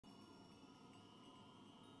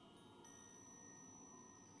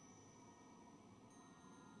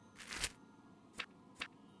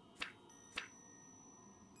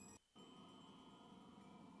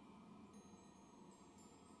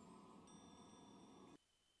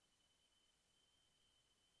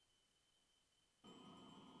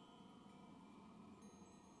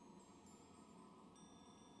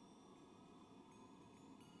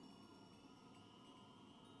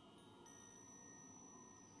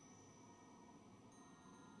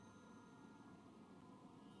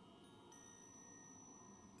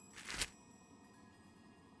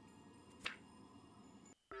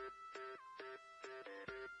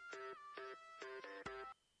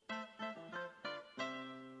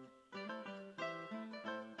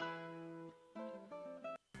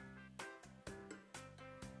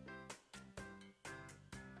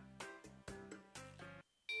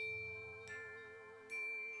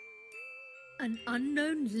An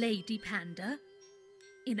unknown lady panda?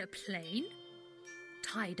 In a plane?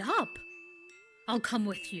 Tied up? I'll come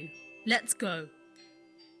with you. Let's go.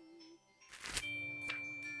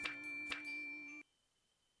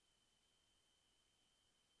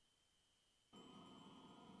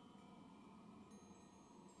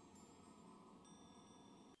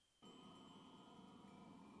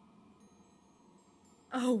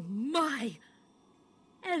 Oh my!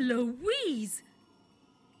 Eloise!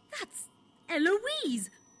 That's Eloise,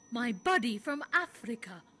 my buddy from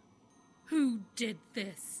Africa. Who did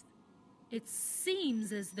this? It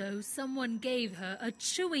seems as though someone gave her a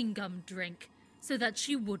chewing gum drink so that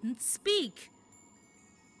she wouldn't speak.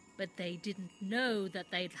 But they didn't know that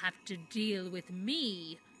they'd have to deal with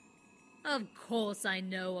me. Of course I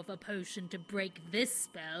know of a potion to break this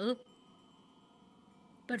spell.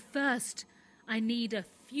 But first, I need a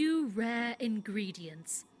few rare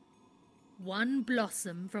ingredients. 1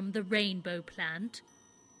 blossom from the rainbow plant,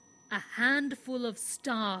 a handful of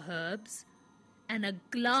star herbs, and a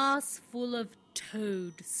glass full of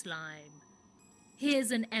toad slime. Here's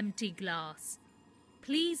an empty glass.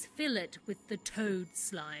 Please fill it with the toad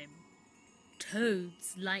slime.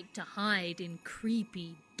 Toads like to hide in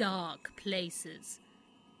creepy, dark places.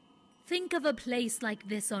 Think of a place like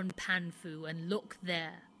this on Panfu and look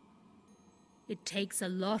there. It takes a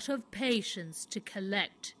lot of patience to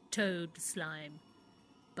collect toad slime,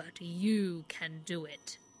 but you can do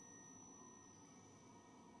it.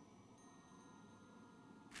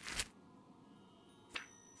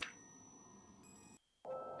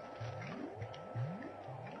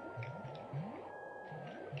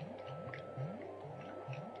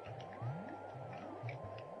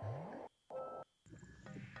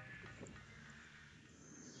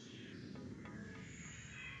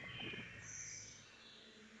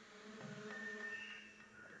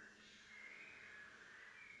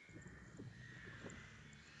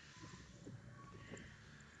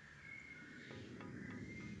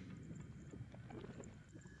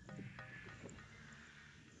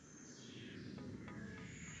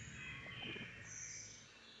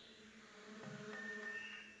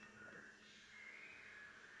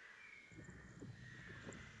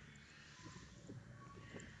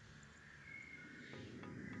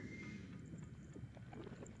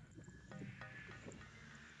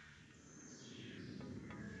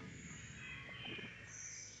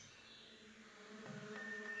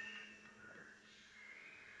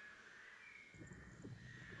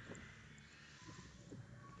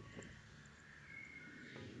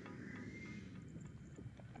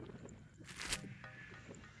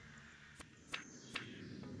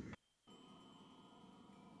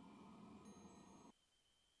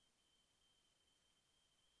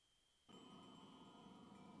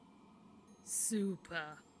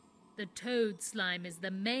 Super. The toad slime is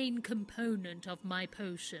the main component of my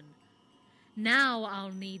potion. Now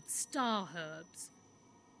I'll need star herbs.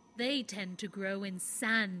 They tend to grow in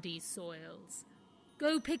sandy soils.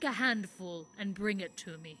 Go pick a handful and bring it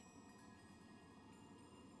to me.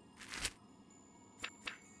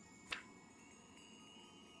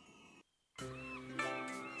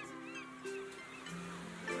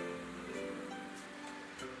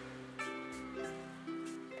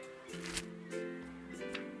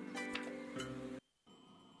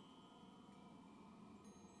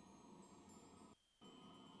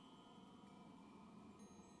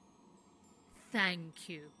 Thank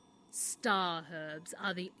you. Star herbs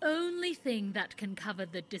are the only thing that can cover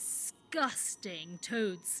the disgusting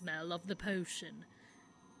toad smell of the potion.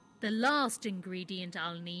 The last ingredient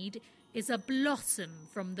I'll need is a blossom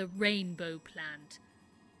from the rainbow plant.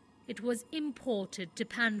 It was imported to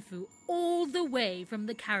Panfu all the way from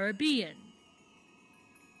the Caribbean.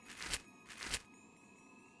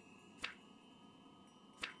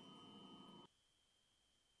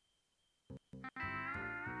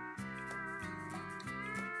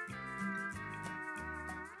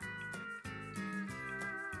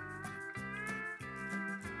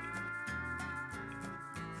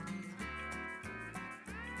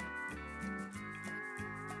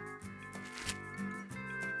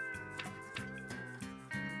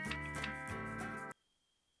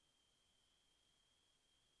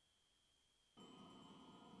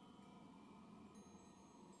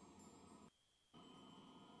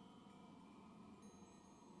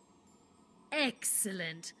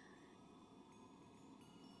 Excellent.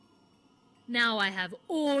 Now I have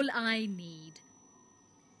all I need.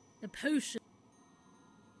 The potion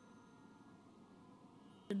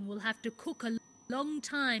will have to cook a long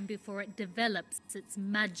time before it develops its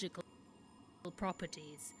magical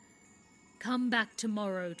properties. Come back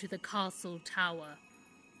tomorrow to the castle tower.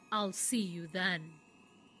 I'll see you then.